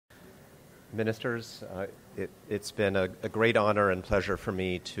Ministers, it's been a great honor and pleasure for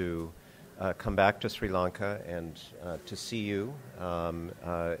me to come back to Sri Lanka and to see you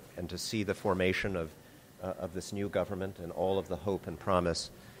and to see the formation of this new government and all of the hope and promise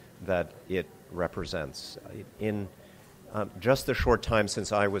that it represents. In just the short time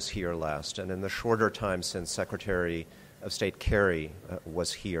since I was here last, and in the shorter time since Secretary of State Kerry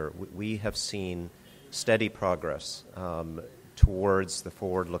was here, we have seen steady progress towards the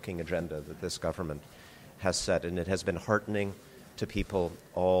forward-looking agenda that this government has set, and it has been heartening to people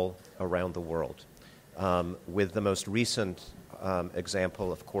all around the world. With the most recent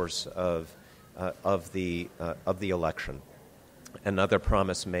example, of course, of the election, another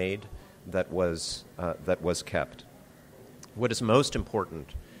promise made that was kept. What is most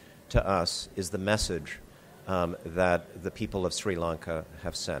important to us is the message that the people of Sri Lanka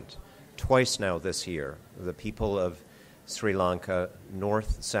have sent. Twice now this year, the people of Sri Lanka,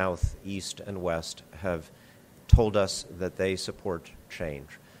 north, south, east, and west, have told us that they support change.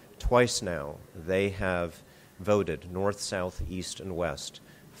 Twice now, they have voted north, south, east, and west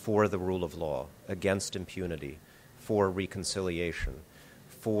for the rule of law, against impunity, for reconciliation,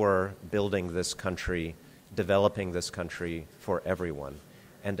 for building this country, developing this country for everyone,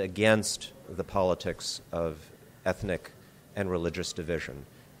 and against the politics of ethnic and religious division,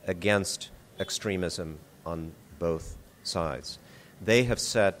 against extremism on both sides. They have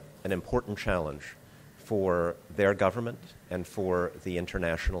set an important challenge for their government and for the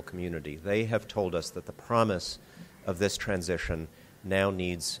international community. They have told us that the promise of this transition now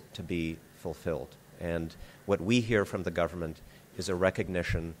needs to be fulfilled. And what we hear from the government is a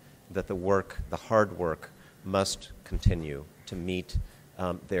recognition that the hard work, must continue to meet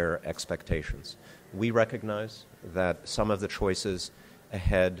their expectations. We recognize that some of the choices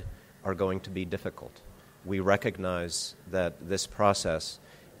ahead are going to be difficult. We recognize that this process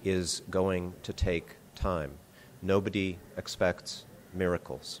is going to take time. Nobody expects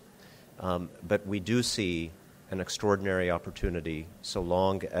miracles. But we do see an extraordinary opportunity so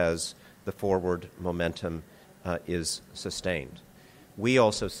long as the forward momentum is sustained. We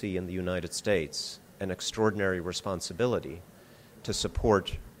also see in the United States an extraordinary responsibility to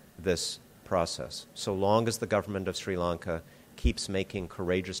support this process. So long as the government of Sri Lanka keeps making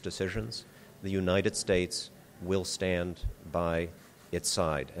courageous decisions, the United States will stand by its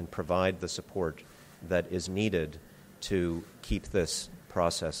side and provide the support that is needed to keep this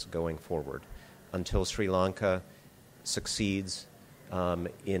process going forward until Sri Lanka succeeds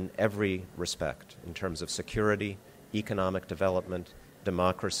in every respect in terms of security, economic development,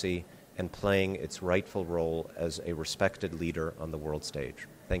 democracy, and playing its rightful role as a respected leader on the world stage.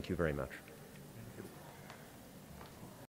 Thank you very much.